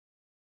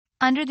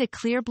Under the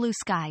clear blue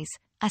skies,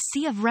 a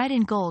sea of red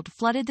and gold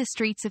flooded the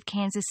streets of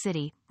Kansas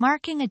City,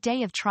 marking a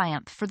day of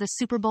triumph for the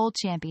Super Bowl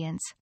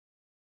champions.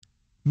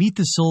 Meet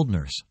the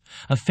Soldners,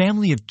 a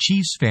family of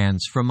Chiefs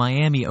fans from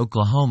Miami,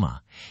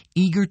 Oklahoma,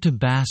 eager to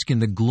bask in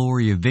the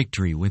glory of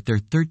victory with their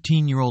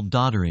 13-year-old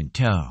daughter in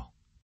tow.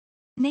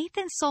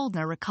 Nathan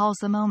Soldner recalls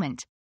the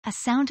moment, a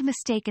sound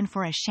mistaken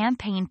for a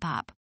champagne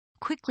pop,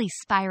 quickly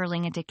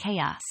spiraling into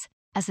chaos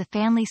as the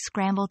family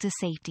scrambled to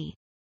safety.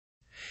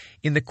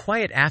 In the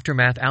quiet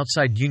aftermath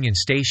outside Union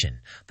Station,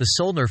 the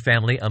Soldner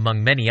family,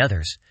 among many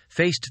others,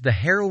 faced the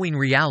harrowing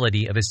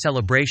reality of a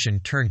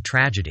celebration turned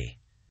tragedy.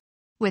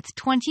 With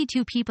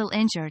 22 people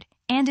injured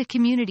and a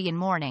community in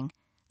mourning,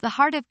 the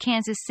heart of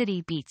Kansas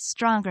City beats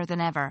stronger than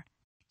ever,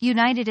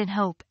 united in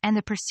hope and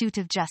the pursuit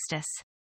of justice.